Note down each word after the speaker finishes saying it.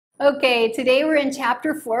Okay, today we're in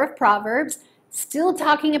chapter 4 of Proverbs, still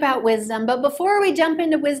talking about wisdom. But before we jump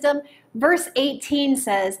into wisdom, verse 18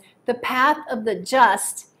 says, "The path of the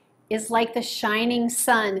just is like the shining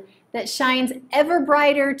sun that shines ever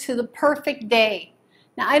brighter to the perfect day."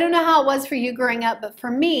 Now, I don't know how it was for you growing up, but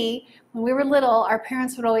for me, when we were little, our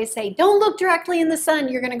parents would always say, "Don't look directly in the sun,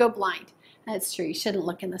 you're going to go blind." That's true, you shouldn't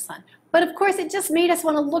look in the sun. But of course, it just made us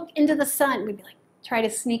want to look into the sun. We'd be like, try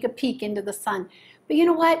to sneak a peek into the sun. But you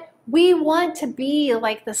know what? We want to be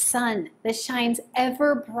like the sun that shines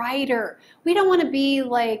ever brighter. We don't want to be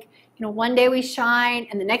like, one day we shine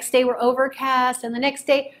and the next day we're overcast and the next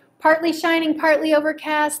day partly shining, partly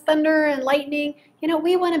overcast, thunder and lightning.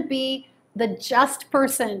 We want to be the just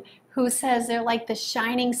person who says they're like the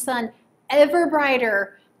shining sun, ever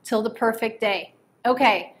brighter till the perfect day.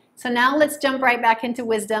 Okay, so now let's jump right back into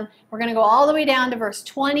wisdom. We're going to go all the way down to verse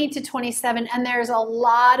 20 to 27, and there's a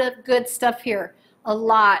lot of good stuff here. A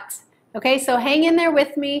lot. Okay, so hang in there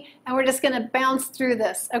with me, and we're just going to bounce through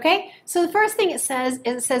this. Okay, so the first thing it says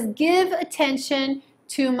is give attention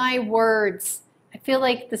to my words. I feel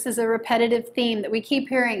like this is a repetitive theme that we keep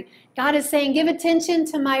hearing. God is saying, give attention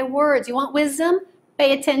to my words. You want wisdom?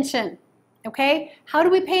 Pay attention. Okay, how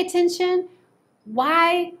do we pay attention?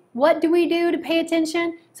 Why? What do we do to pay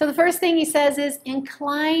attention? So the first thing he says is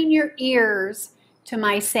incline your ears to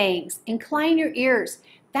my sayings. Incline your ears.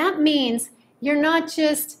 That means you're not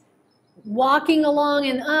just walking along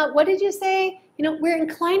and, what did you say? We're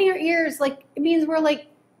inclining our ears. Like, it means we're like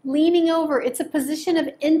leaning over. It's a position of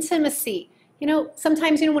intimacy.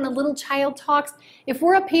 Sometimes, when a little child talks, if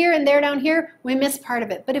we're up here and they're down here, we miss part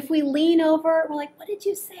of it. But if we lean over, we're like, what did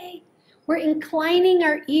you say? We're inclining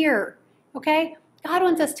our ear, okay? God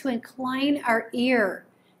wants us to incline our ear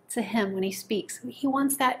to him when he speaks. He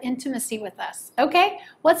wants that intimacy with us, okay?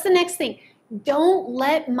 What's the next thing? Don't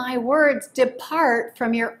let my words depart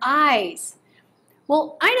from your eyes.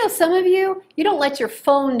 Well, I know some of you don't let your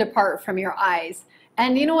phone depart from your eyes.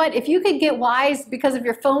 And you know what? If you could get wise because of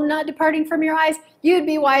your phone not departing from your eyes, you'd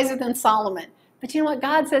be wiser than Solomon. But you know what?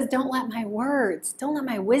 God says, don't let my words, don't let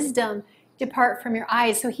my wisdom depart from your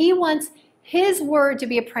eyes. So he wants his word to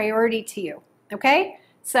be a priority to you, okay?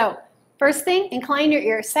 So first thing, incline your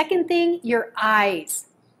ear. Second thing, your eyes.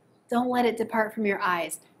 Don't let it depart from your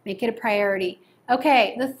eyes. Make it a priority.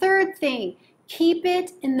 Okay, the third thing, keep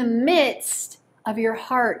it in the midst of your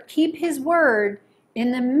heart. Keep his word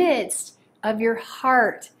in the midst of your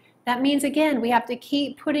heart. That means, again, we have to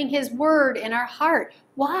keep putting his word in our heart.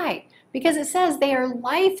 Why? Because it says they are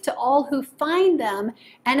life to all who find them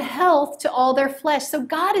and health to all their flesh. So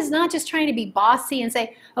God is not just trying to be bossy and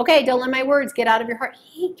say, okay, don't let my words get out of your heart.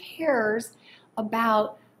 He cares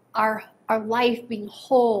about our life being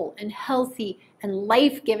whole and healthy and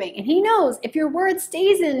life-giving. And he knows if your word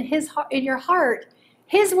stays in your heart,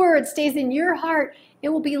 his word stays in your heart, it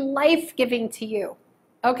will be life-giving to you.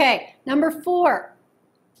 Okay, number 4.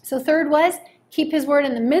 So third was keep his word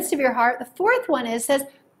in the midst of your heart. The fourth one says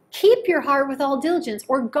keep your heart with all diligence,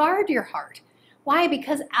 or guard your heart. Why?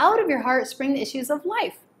 Because out of your heart spring the issues of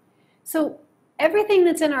life. So everything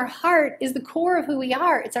that's in our heart is the core of who we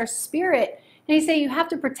are. It's our spirit. And he's saying you have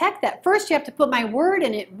to protect that. First, you have to put my word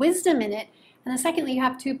in it, wisdom in it. And then secondly, you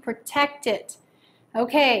have to protect it.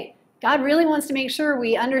 Okay, God really wants to make sure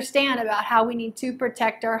we understand about how we need to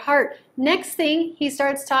protect our heart. Next thing, he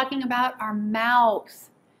starts talking about our mouth.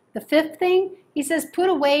 The fifth thing, he says, put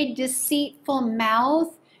away deceitful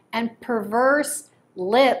mouth and perverse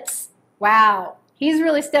lips. Wow, he's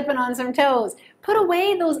really stepping on some toes. Put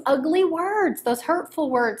away those ugly words, those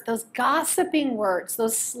hurtful words, those gossiping words,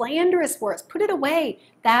 those slanderous words. Put it away.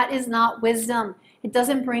 That is not wisdom. It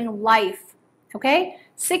doesn't bring life. Okay?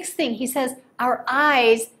 Sixth thing, he says, our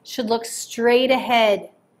eyes should look straight ahead.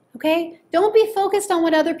 Okay? Don't be focused on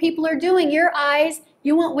what other people are doing. Your eyes,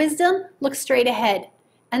 you want wisdom? Look straight ahead.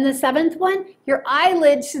 And the seventh one, your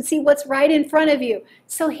eyelids should see what's right in front of you.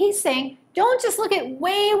 So he's saying, don't just look at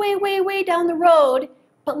way, way, way, way down the road,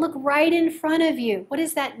 but look right in front of you. What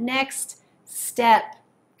is that next step?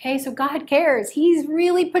 Okay, so God cares. He's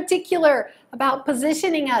really particular about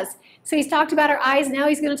positioning us. So he's talked about our eyes. Now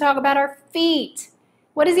he's going to talk about our feet.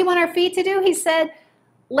 What does he want our feet to do? He said,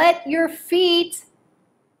 let your feet,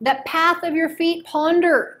 the path of your feet,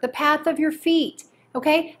 ponder the path of your feet.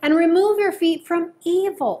 Okay, and remove your feet from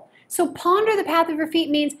evil. So ponder the path of your feet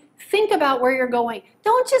means think about where you're going.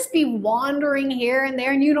 Don't just be wandering here and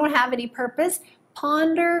there and you don't have any purpose.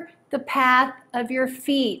 Ponder the path of your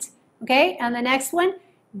feet. Okay, and the next one,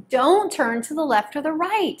 don't turn to the left or the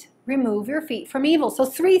right. Remove your feet from evil. So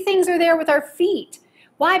 3 things are there with our feet.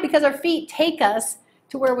 Why? Because our feet take us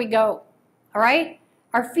to where we go. All right?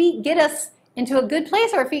 Our feet get us into a good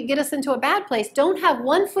place or if he get us into a bad place. Don't have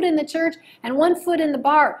one foot in the church and one foot in the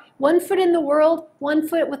bar, one foot in the world, one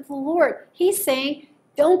foot with the Lord. He's saying,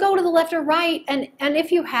 don't go to the left or right. And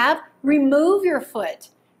if you have, remove your foot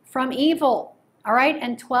from evil. All right.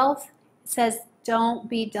 And 12th says, don't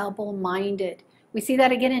be double-minded. We see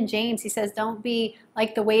that again in James. He says, don't be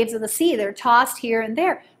like the waves of the sea. They're tossed here and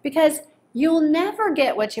there, because you'll never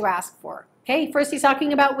get what you ask for. Okay. First, he's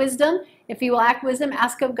talking about wisdom. If you lack wisdom,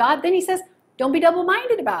 ask of God. Then he says, don't be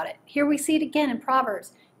double-minded about it. Here we see it again in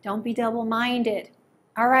Proverbs. Don't be double-minded.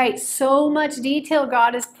 All right. So much detail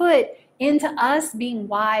God has put into us being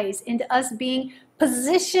wise, into us being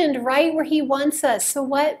positioned right where he wants us. So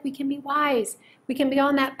what? We can be wise. We can be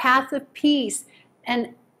on that path of peace.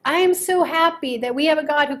 And I am so happy that we have a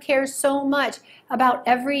God who cares so much about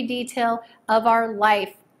every detail of our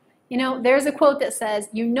life. You know, there's a quote that says,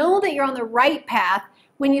 you know that you're on the right path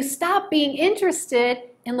when you stop being interested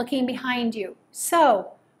in looking behind you.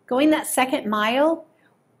 So, going that second mile,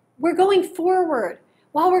 we're going forward.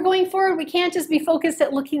 While we're going forward, we can't just be focused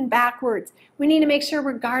at looking backwards. We need to make sure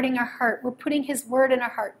we're guarding our heart. We're putting his word in our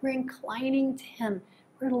heart. We're inclining to him.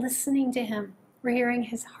 We're listening to him. We're hearing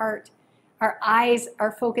his heart. Our eyes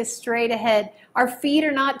are focused straight ahead. Our feet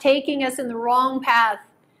are not taking us in the wrong path.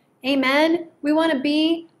 Amen? We want to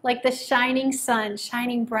be like the shining sun,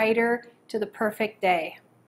 shining brighter to the perfect day.